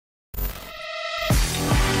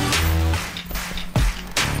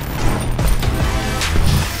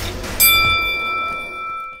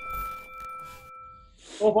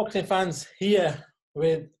Pro boxing fans here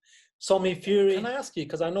with Tommy Fury. Can I ask you,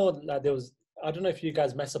 because I know that I don't know if you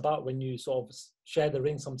guys mess about when you sort of share the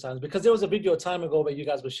ring sometimes, because there was a video a time ago where you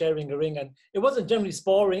guys were sharing a ring and it wasn't generally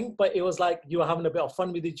sparring, but it was like you were having a bit of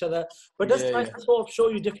fun with each other. But does Tyson sort of show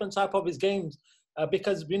you different type of his games?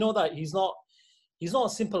 Because we know that he's not a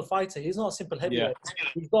simple fighter. He's not a simple heavyweight. Yeah.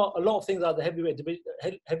 He's got a lot of things that the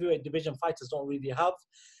heavyweight division fighters don't really have.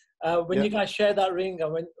 When you guys share that ring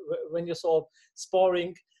and when you're sort of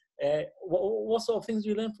sparring, what sort of things do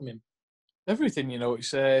you learn from him? Everything,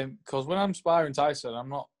 it's because when I'm sparring Tyson, I'm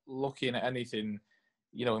not looking at anything,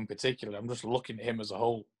 in particular. I'm just looking at him as a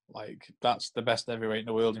whole. Like, that's the best heavyweight in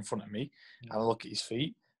the world in front of me. And I look at his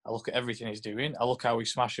feet. I look at everything he's doing. I look how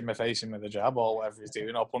he's smashing my face in with a jab or whatever he's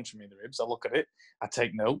doing, or punching me in the ribs. I look at it. I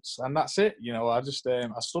take notes, and that's it. I just I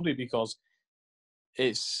study because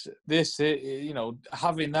it's this.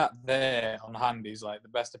 Having that there on hand is like the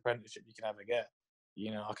best apprenticeship you can ever get.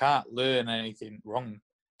 I can't learn anything wrong.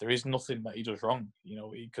 There is nothing that he does wrong,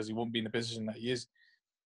 because he wouldn't be in the position that he is.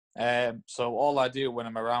 So all I do when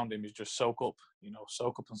I'm around him is just soak up,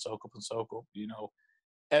 soak up and soak up and soak up,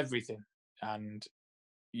 everything. And,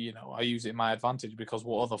 I use it in my advantage because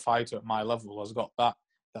what other fighter at my level has got that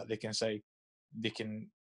they can say, they can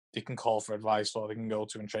call for advice or they can go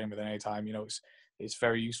to and train with at any time. It's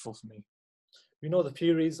very useful for me. We know the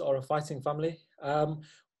Furies are a fighting family.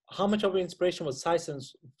 How much of an inspiration was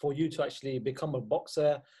Tyson's for you to actually become a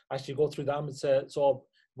boxer, actually go through the amateur sort of,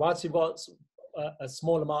 whilst you've got a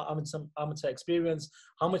small amount of amateur experience,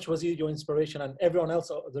 how much was he your inspiration and everyone else,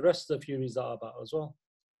 the rest of the Furies are about as well?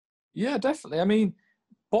 Yeah, definitely. I mean,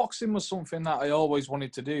 boxing was something that I always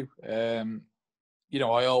wanted to do.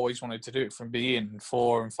 I always wanted to do it from being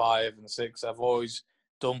 4 and 5 and 6. I've always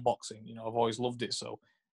done boxing. I've always loved it. So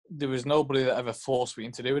there was nobody that ever forced me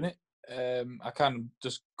into doing it. I kind of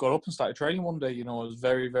just got up and started training one day. I was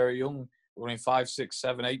very, very young, running 5, 6,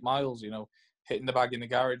 7, 8 miles, hitting the bag in the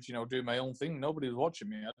garage, doing my own thing. Nobody was watching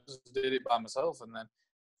me. I just did it by myself. And then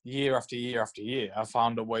year after year after year, I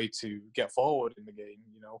found a way to get forward in the game.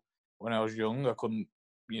 When I was young, I couldn't,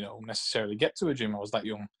 necessarily get to a gym. I was that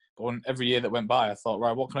young. But every year that went by, I thought,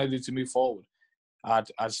 right, what can I do to move forward? I'd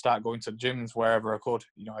start going to gyms wherever I could.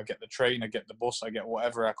 I get the train, I get the bus, I get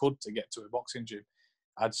whatever I could to get to a boxing gym.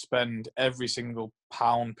 I'd spend every single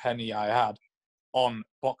pound, penny I had on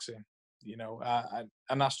boxing,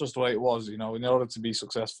 and that's just the way it was. In order to be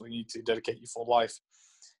successful, you need to dedicate your full life.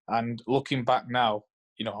 And looking back now,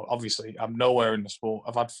 obviously I'm nowhere in the sport.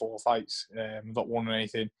 I've had 4 fights, I've not won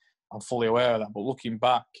anything. I'm fully aware of that. But looking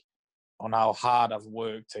back on how hard I've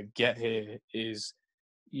worked to get here is,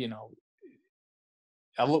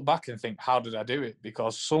 I look back and think, how did I do it?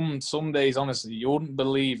 Because some days, honestly, you wouldn't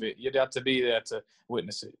believe it. You'd have to be there to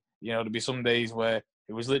witness it. There'd be some days where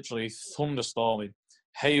it was literally thunderstorming,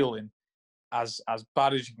 hailing, as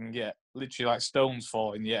bad as you can get, literally like stones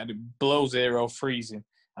falling, and it below zero, freezing.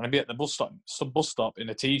 And I'd be at the bus stop in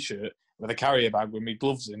a T-shirt with a carrier bag with my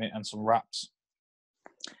gloves in it and some wraps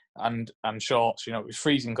and shorts. It was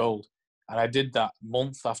freezing cold. And I did that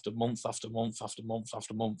month after month after month after month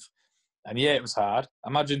after month. And yeah, it was hard.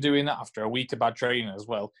 Imagine doing that after a week of bad training as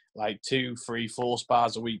well. Like 2, 3, 4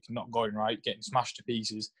 spars a week, not going right, getting smashed to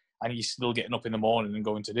pieces, and you're still getting up in the morning and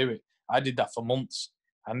going to do it. I did that for months.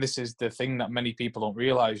 And this is the thing that many people don't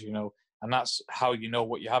realise, and that's how you know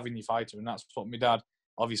what you have in your fighter. And that's what my dad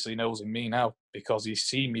obviously knows in me now, because he's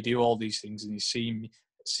seen me do all these things and he's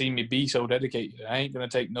seen me be so dedicated. I ain't going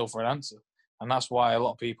to take no for an answer. And that's why a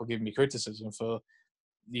lot of people give me criticism for,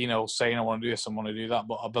 saying I want to do this, I want to do that.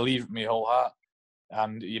 But I believe in my whole heart.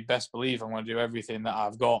 And you best believe I'm going to do everything that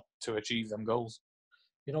I've got to achieve them goals.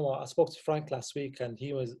 You know what? I spoke to Frank last week, and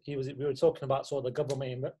we were talking about sort of the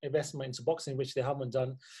government investment into boxing, which they haven't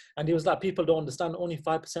done. And he was like, people don't understand. Only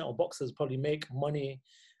 5% of boxers probably make money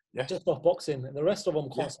just off boxing, and the rest of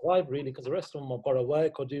them can't survive really, because the rest of them have got to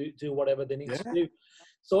work or do whatever they need to do.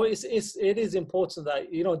 So it is important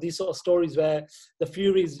that these sort of stories where the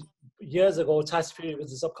Furies years ago, Tyson Fury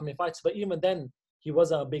was this upcoming fighter, but even then he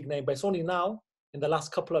wasn't a big name. But it's only now in the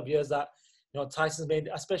last couple of years that Tyson's made,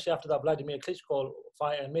 especially after that Vladimir Klitschko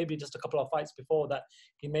fight, and maybe just a couple of fights before that,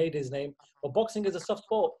 he made his name. But boxing is a tough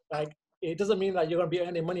sport. Like, it doesn't mean that you're going to be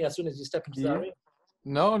earning money as soon as you step into that ring.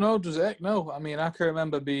 No, does it? No. I mean, I can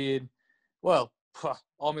remember being, all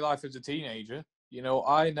my life as a teenager,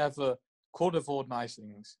 I never could afford nice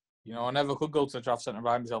things. I never could go to the traffic centre and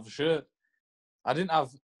buy myself a shirt. I didn't have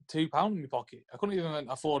 £2 in my pocket. I couldn't even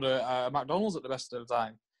afford a McDonald's at the best of the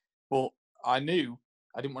time. But I knew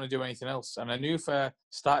I didn't want to do anything else. And I knew if I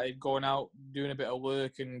started going out, doing a bit of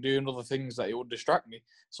work and doing other things, that it would distract me.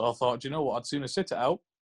 So I thought, you know what, I'd sooner sit it out.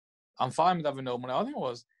 I'm fine with having no money. I think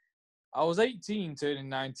I was 18, turning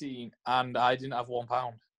 19, and I didn't have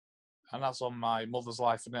 £1. And that's on my mother's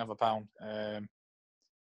life. I didn't have a pound.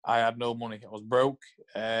 I had no money. I was broke.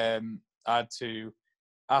 I had to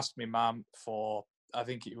ask my mum for, I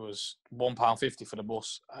think it was £1.50 for the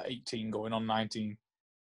bus at 18 going on 19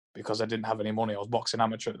 because I didn't have any money. I was boxing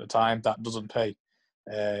amateur at the time. That doesn't pay.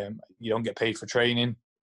 You don't get paid for training.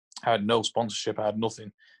 I had no sponsorship. I had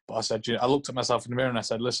nothing. But I said, I looked at myself in the mirror and I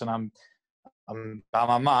said, listen, I'm a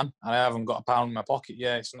man and I haven't got a pound in my pocket.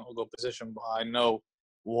 Yeah, it's not a good position, but I know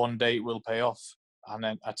one day it will pay off. And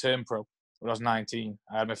then I turned pro when I was 19.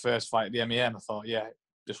 I had my first fight at the MEM. I thought, yeah,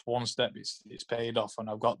 just one step, it's paid off. And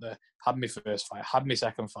I've got there, had my first fight, had my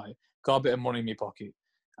second fight, got a bit of money in my pocket.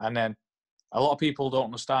 And then a lot of people don't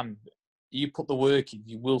understand. You put the work in,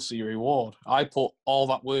 you will see your reward. I put all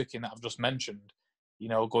that work in that I've just mentioned,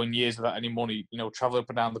 going years without any money, traveling up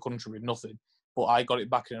and down the country with nothing. But I got it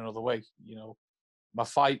back in another way. My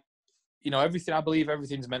fight, everything, I believe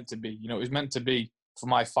everything's meant to be. It was meant to be for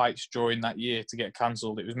my fights during that year to get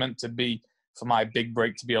cancelled. It was meant to be for my big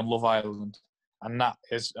break to be on Love Island. And that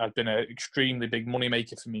has been an extremely big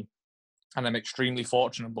moneymaker for me. And I'm extremely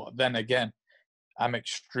fortunate. But then again, I'm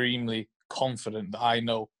extremely confident that I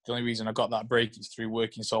know the only reason I got that break is through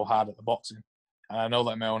working so hard at the boxing. And I know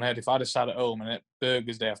that in my own head. If I'd have sat at home and ate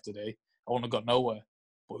burgers day after day, I wouldn't have got nowhere.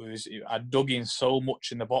 But I dug in so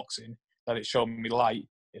much in the boxing that it showed me light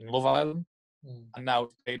in Love Island. And now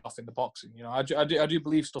it's paid off in the boxing. I do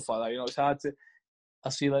believe stuff like that. It's hard to.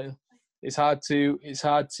 I'll see you later. It's hard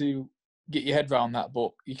to get your head around that,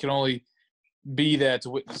 but you can only be there to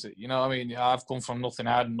witness it. I've come from nothing,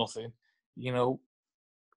 I had nothing.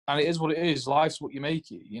 And it is what it is. Life's what you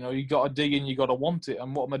make it. You got to dig in, you got to want it.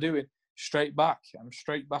 And what am I doing? Straight back. I'm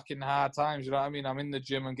straight back in the hard times. You know what I mean? I'm in the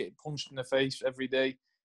gym and getting punched in the face every day.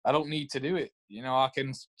 I don't need to do it. I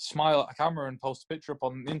can smile at a camera and post a picture up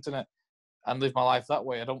on the internet and live my life that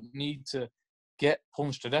way. I don't need to get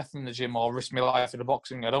punched to death in the gym or risk my life in the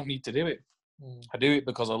boxing. I don't need to do it. I do it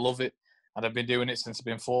because I love it. And I've been doing it since I've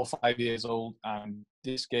been 4 or 5 years old. And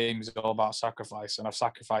this game is all about sacrifice. And I've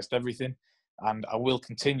sacrificed everything. And I will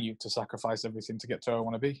continue to sacrifice everything to get to where I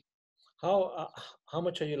want to be. How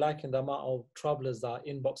much are you liking the amount of travellers that are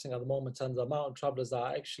in boxing at the moment and the amount of travellers that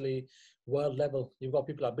are actually world level? You've got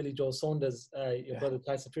people like Billy Joe Saunders, your brother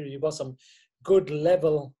Tyson Fury. You've got some good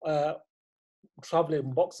level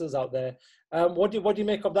travelling boxers out there. What do you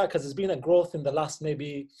make of that? Because there's been a growth in the last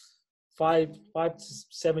maybe 5 to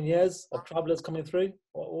 7 years of travellers coming through.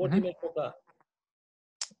 What do you make of that?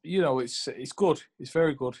 It's good. It's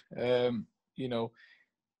very good.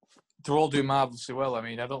 They're all doing marvellously well.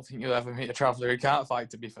 I don't think you'll ever meet a traveller who can't fight,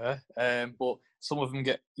 to be fair. But some of them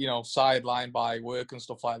get, sidelined by work and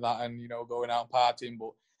stuff like that and, going out and partying.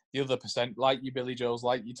 But the other percent, like your Billy Joes,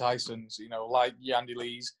 like your Tysons, like your Andy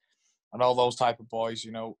Lees and all those type of boys,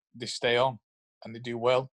 they stay on and they do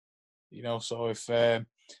well. So if,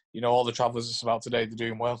 all the travellers that's about today, they're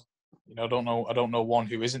doing well. I don't know one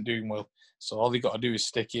who isn't doing well. So all they got to do is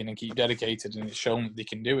stick in and keep dedicated, and it's shown that they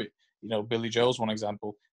can do it. Billy Joe's one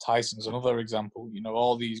example, Tyson's another example.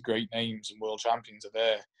 All these great names and world champions are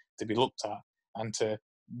there to be looked at and to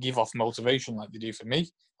give off motivation like they do for me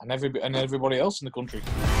and everybody else in the country.